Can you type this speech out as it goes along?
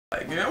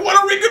Like, what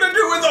are we gonna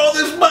do with all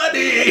this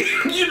money?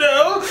 You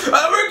know,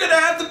 we're gonna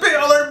have to pay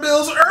all our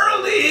bills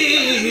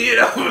early. You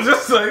know,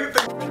 just like.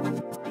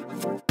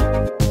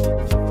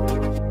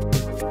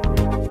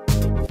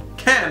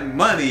 Can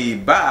money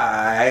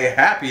buy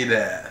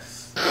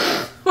happiness?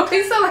 Well,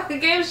 you sound like a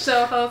game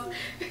show host.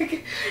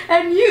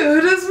 And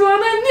you just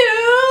want a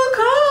new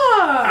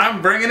car.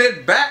 I'm bringing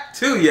it back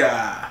to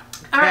ya.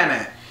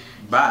 Can it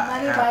buy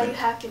money happiness? buy you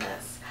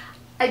happiness?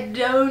 I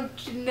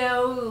don't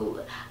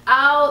know.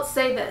 I'll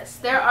say this.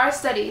 There are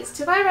studies,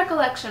 to my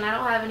recollection, I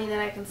don't have any that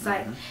I can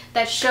cite,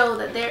 that show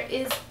that there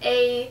is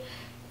a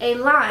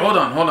line. Hold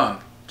on.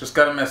 Just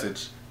got a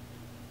message.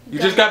 You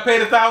just got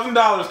paid $1,000,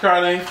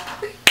 Karlene.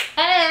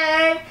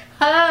 Hey!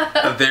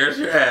 There's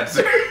your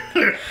answer.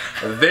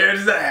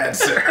 There's the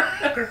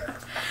answer.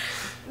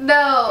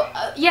 No,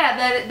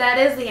 yeah, that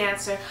is the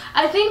answer.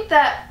 I think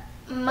that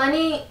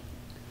money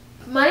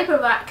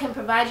can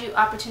provide you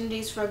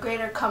opportunities for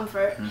greater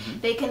comfort.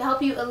 They can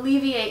help you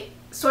alleviate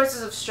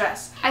sources of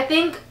stress. I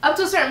think up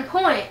to a certain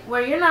point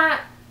where you're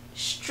not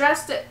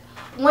stressed,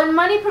 when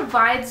money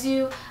provides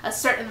you a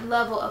certain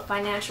level of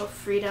financial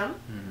freedom,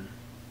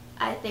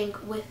 I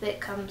think with it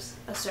comes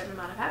a certain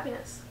amount of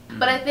happiness.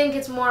 But I think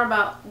it's more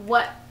about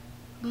what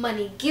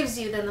money gives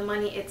you than the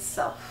money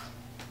itself.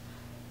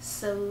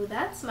 So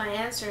that's my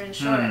answer in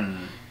short.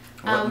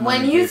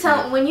 When you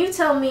tell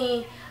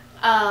me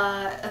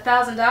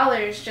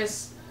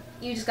 $1,000,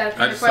 you just gotta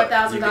pay for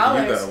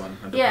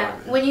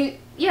 $1,000.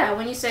 Yeah,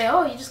 when you say,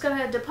 oh, you just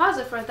gotta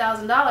deposit for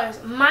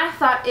 $1,000, my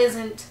thought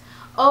isn't,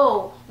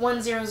 oh,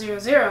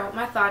 1000.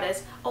 My thought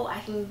is, oh, I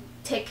can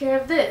take care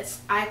of this.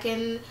 I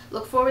can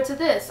look forward to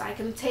this. I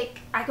can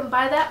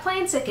buy that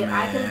plane ticket.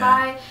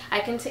 Man. I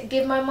can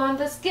give my mom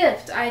this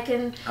gift. I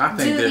think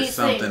there's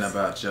something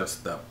about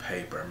just the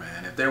paper,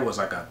 man. If there was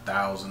like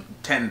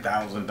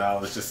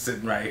 $10,000 just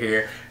sitting right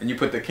here and you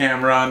put the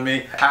camera on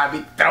me, I'd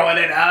be throwing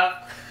it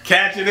up,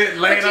 catching it,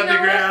 laying on the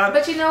ground.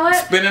 But you know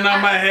what? Spinning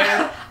on my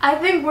head. I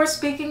think we're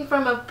speaking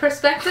from a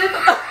perspective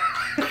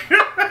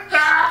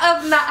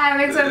of not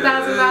having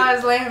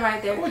 $10,000 laying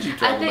right there. What you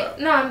talking about?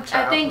 No,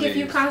 I think if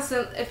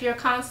you're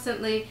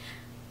constantly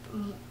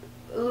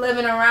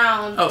living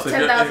around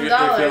 $10,000, if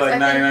you're like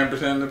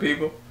 99% of the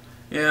people,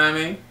 you know what I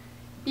mean?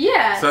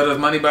 Yeah. So does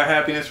money buy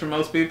happiness for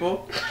most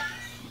people?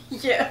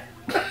 Yeah.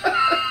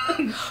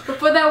 But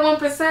for that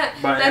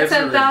 1%, that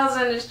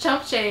 10,000 is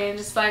chump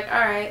change. It's like, all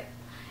right,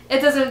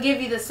 it doesn't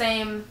give you the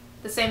same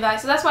value.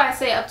 So that's why I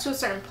say up to a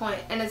certain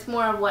point, and it's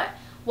more of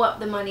what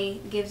the money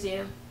gives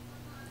you.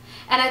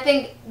 And I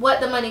think what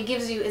the money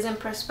gives you is in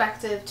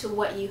perspective to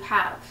what you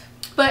have.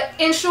 But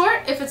in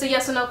short, if it's a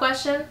yes or no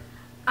question,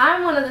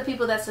 I'm one of the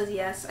people that says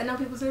yes. I know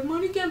people say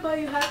money can't buy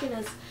you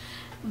happiness,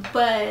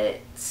 but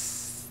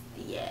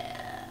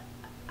yeah,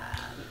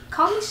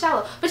 call me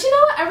shallow. But you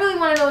know what? I really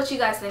want to know what you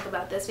guys think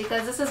about this,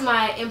 because this is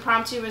my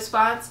impromptu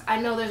response. I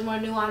know there's more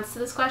nuance to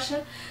this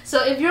question.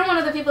 So if you're one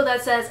of the people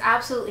that says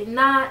absolutely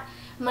not,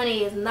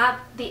 money is not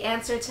the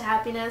answer to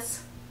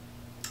happiness,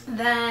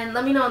 then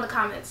let me know in the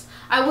comments.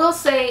 I will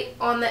say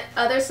on the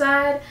other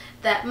side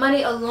that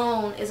money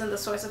alone isn't the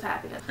source of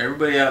happiness.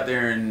 Everybody out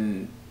there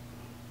in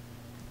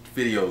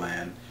video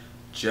land,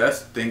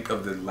 just think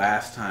of the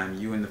last time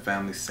you and the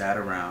family sat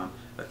around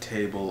a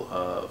table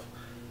of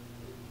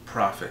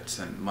profits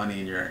and money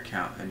in your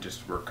account and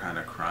just were kind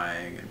of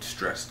crying and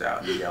stressed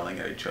out and yelling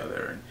at each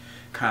other and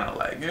kind of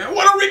like,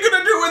 what are we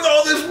gonna do with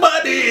all this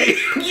money?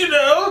 You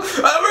know,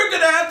 we're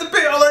gonna have to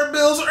pay all our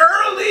bills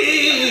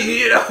early.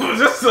 You know,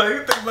 just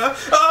like think about,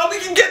 oh, we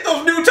can get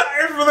those new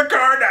tires for the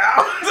car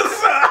now.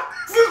 This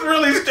is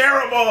really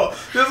terrible.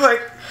 Just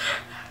like.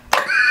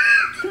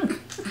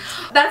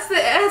 That's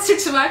the answer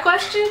to my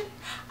question.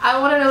 I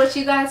want to know what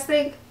you guys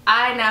think.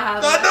 I now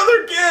have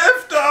another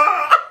gift.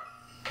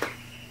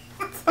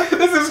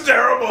 This is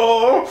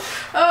terrible.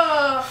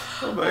 Oh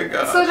my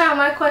god. So now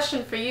my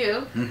question for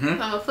you, I'm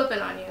gonna flip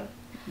it on you.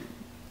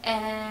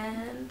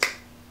 And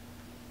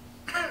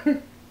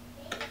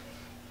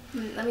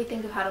let me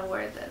think of how to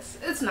word this.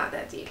 It's not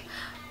that deep.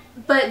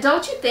 But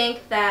don't you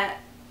think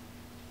that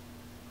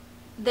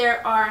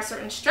there are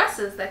certain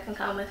stresses that can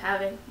come with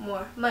having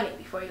more money?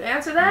 Before you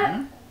answer that,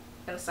 I'm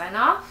gonna sign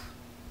off.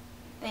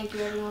 Thank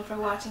you everyone for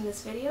watching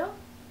this video.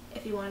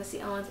 If you want to see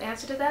Owen's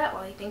answer to that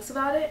while he thinks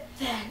about it,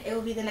 then it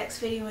will be the next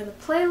video in the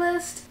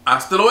playlist.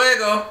 Hasta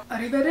luego.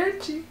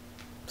 Arrivederci.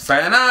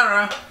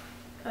 Sayonara.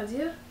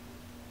 Adieu.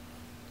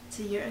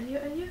 To you and you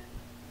and you.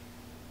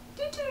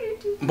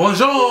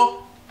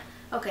 Bonjour.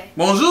 Okay.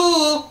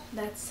 Bonjour.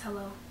 That's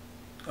hello.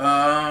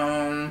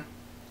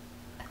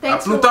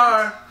 Thanks. A plus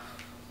tard.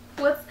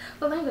 What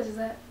language is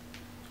that?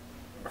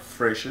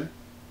 Frisian.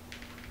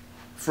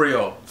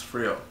 Frio. It's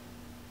Frio.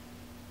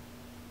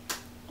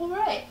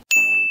 Alright.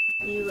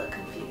 You look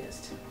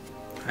confused.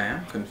 I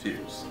am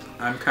confused.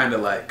 I'm kind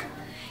of like...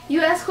 You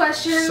ask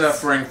questions.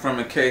 Suffering from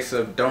a case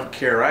of don't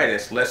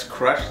care-itis. Let's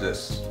crush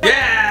this.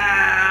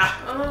 Yeah!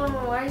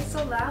 Oh, why are you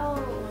so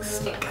loud?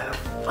 You gotta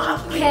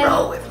follow me,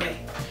 roll with me.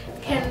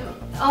 Can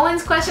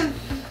Owen's question...